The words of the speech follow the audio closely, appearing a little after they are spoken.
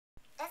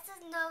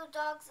No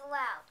Dogs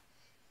Allowed,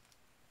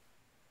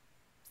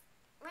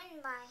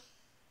 written by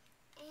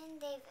Ann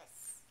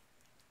Davis.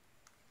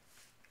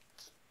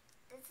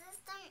 This is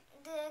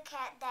the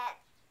cat that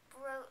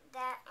wrote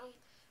that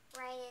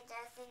wrote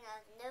that thing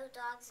of No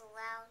Dogs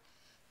Allowed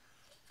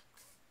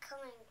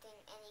coloring thing,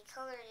 and he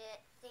colored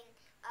it thing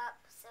up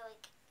so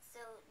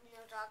no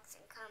dogs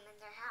can come in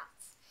their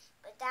house.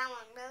 But that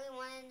one really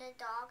wanted a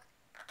dog,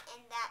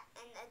 and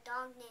a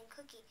dog named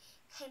Cookie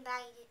came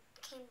by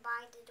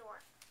the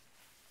door.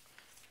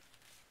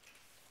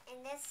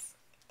 And this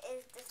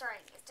is the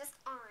starting. It's just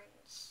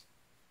orange,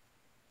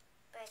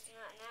 but it's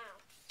not now.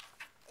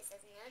 It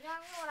says No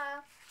Dogs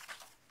Allowed.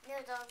 No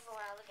Dogs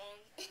Allowed again.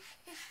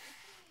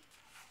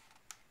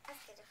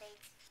 Let's get a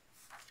page.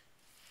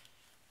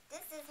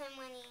 This is him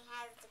when he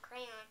has the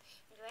crayon,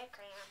 the red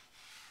crayon.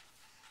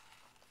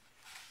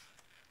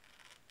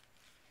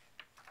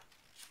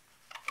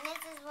 And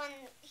this is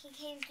when he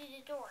came to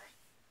the door.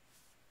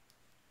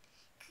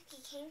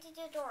 Cookie came to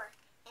the door,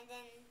 and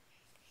then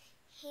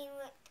he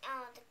looked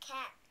out the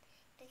cat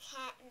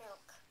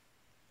milk.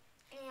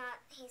 And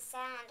he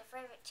sat on the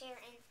favorite chair,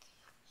 and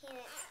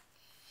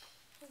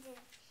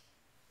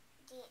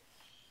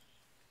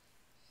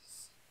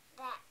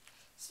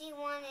she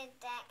wanted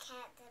that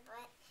cat,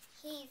 but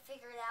he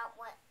figured out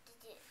what to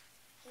do.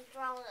 He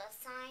drew a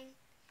sign,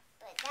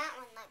 but that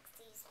one likes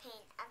to use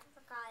paint. I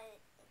forgot it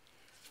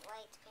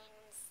liked paint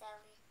instead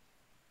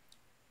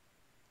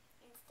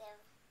of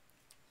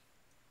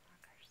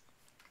markers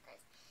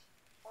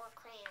or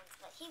crayons.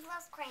 But he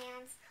loves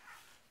crayons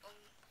and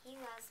he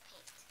loves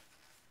paint.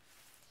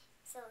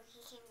 So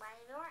he came by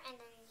the door, and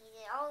then he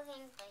did all the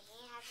things, but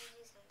he had to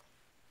do something.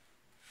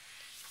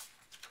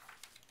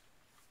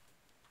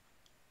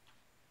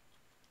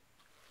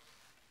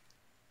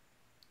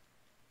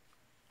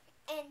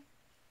 And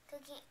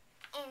Cookie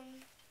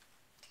and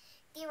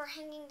they were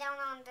hanging down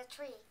on the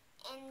tree,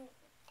 and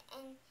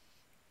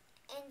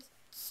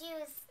she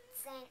was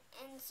saying,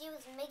 and she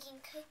was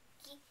making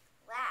Cookie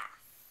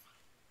laugh.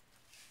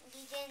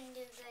 He didn't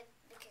do good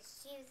because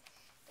she was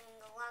doing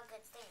a lot of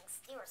good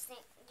things. They were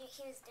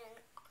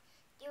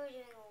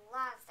doing a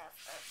lot of stuff.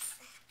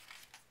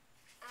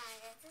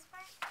 That's this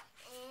part,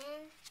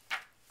 and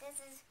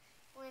this is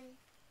when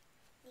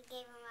he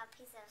gave him a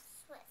piece of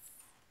Swiss.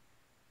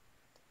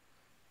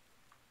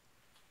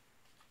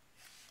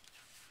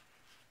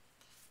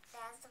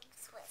 That's the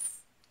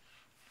Swiss.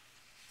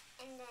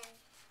 And then,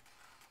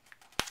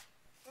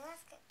 did I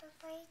skip the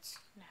page?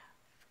 No.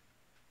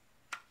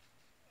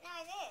 No,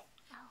 I did.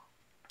 Oh.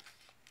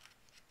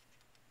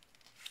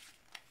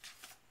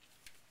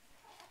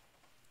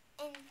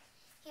 And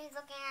he was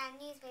looking at a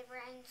newspaper,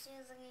 and she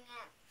was looking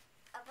at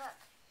a book.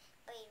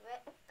 But he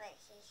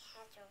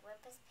had to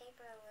rip his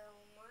paper a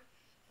little more,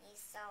 and he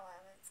saw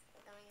what was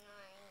going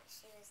on.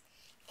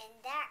 And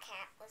that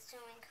cat was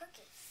showing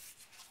Cookie.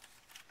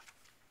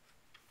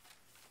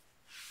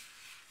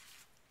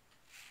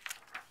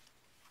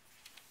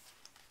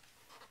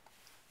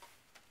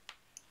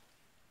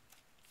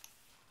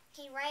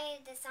 He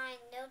raised the sign,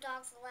 No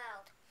Dogs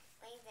Allowed.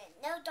 He said,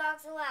 No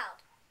Dogs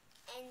Allowed.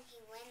 And he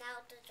went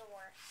out the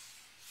door.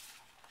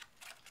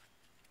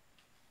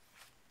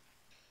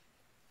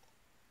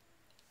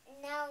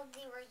 Now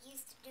they were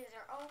used to do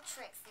their old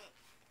tricks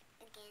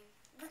again.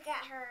 Look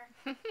at her.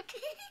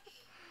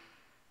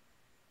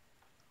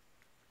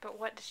 But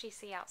what does she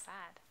see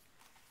outside?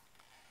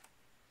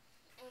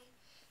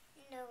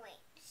 No,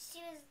 wait.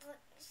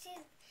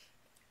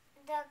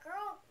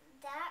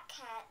 That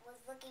cat was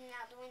looking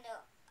out the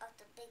window of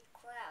the big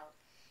cloud.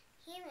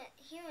 He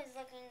was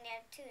looking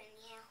there too, and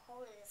he had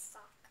hold of his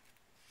sock.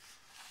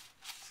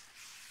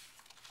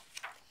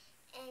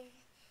 And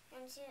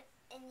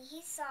he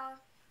saw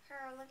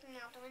her looking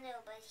out the window,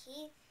 but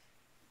he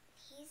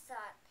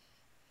thought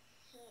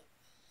he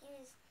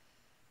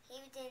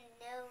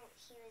didn't know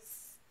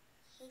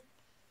he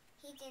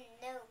didn't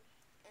know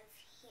if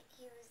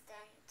he's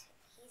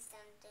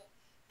done to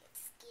get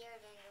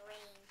scared in the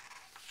rain.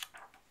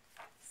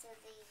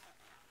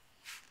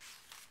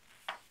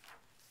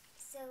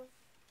 So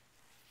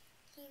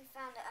he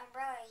found an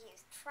umbrella. He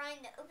was trying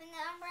to open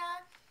the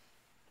umbrella,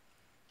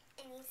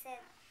 and he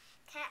said,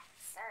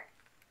 Cats are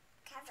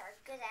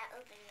good at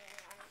opening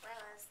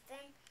umbrellas.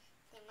 Then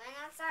they went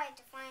outside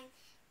to find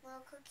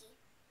little Cookie.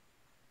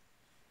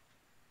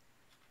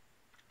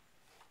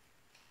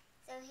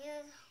 So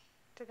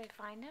Did they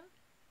find him?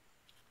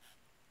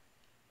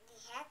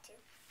 They had to,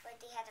 but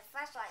they had a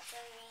flashlight, so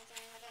they can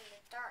look in the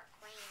dark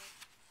rain.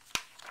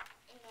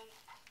 And then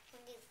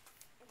when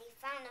they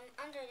found him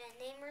under the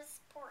neighbor's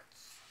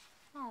porch.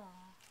 Oh.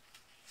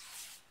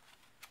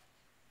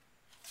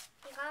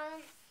 He got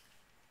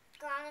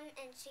him,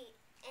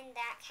 and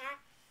that cat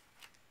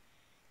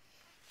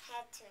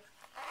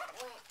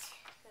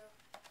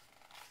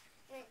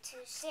went to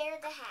share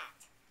the hat,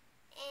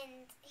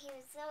 and he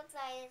was so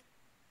excited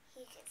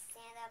he could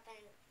stand up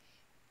and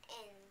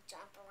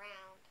jump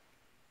around.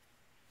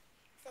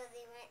 So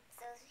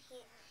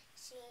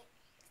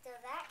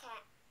that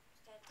cat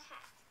shared the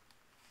hat.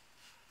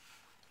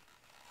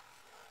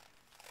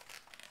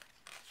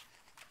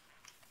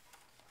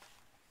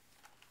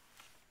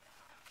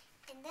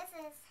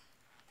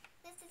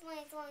 this is when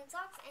he's throwing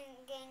socks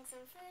and getting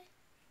some food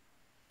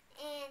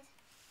and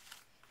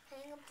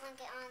putting a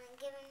blanket on and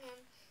giving him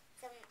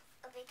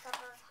a big cup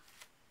of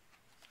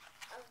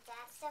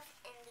that stuff,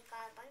 and we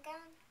got a blanket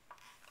on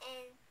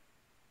and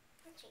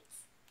some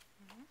treats.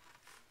 Mm-hmm.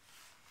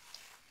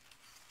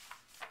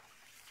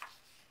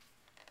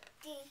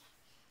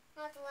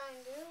 Not to let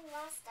him do a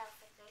lot of stuff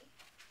with them.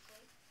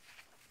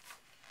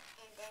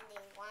 And then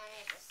they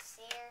wanted to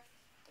share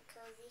the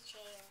cozy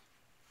chair.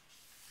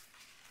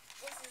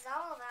 This is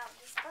all about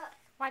this book.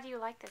 Why do you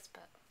like this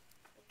book?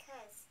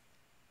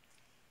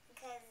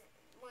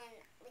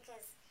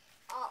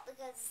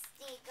 Because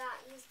Steve got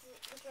used to,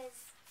 because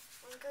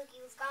when Cookie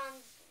was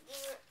gone,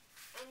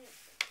 and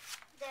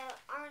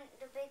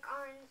the big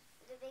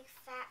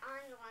fat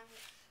orange one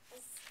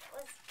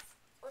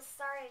was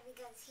sorry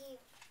because he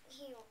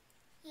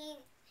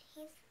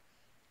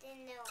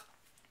didn't know.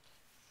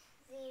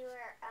 They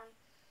were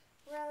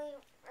really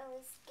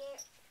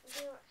scared.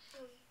 He was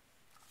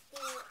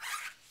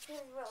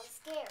really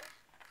scared.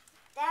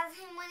 That was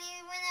him when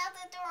he went out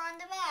the door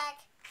on the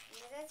back.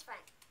 This is his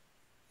friend.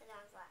 The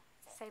dog's laugh.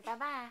 Say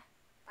bye-bye.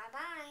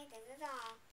 Bye-bye. This is all.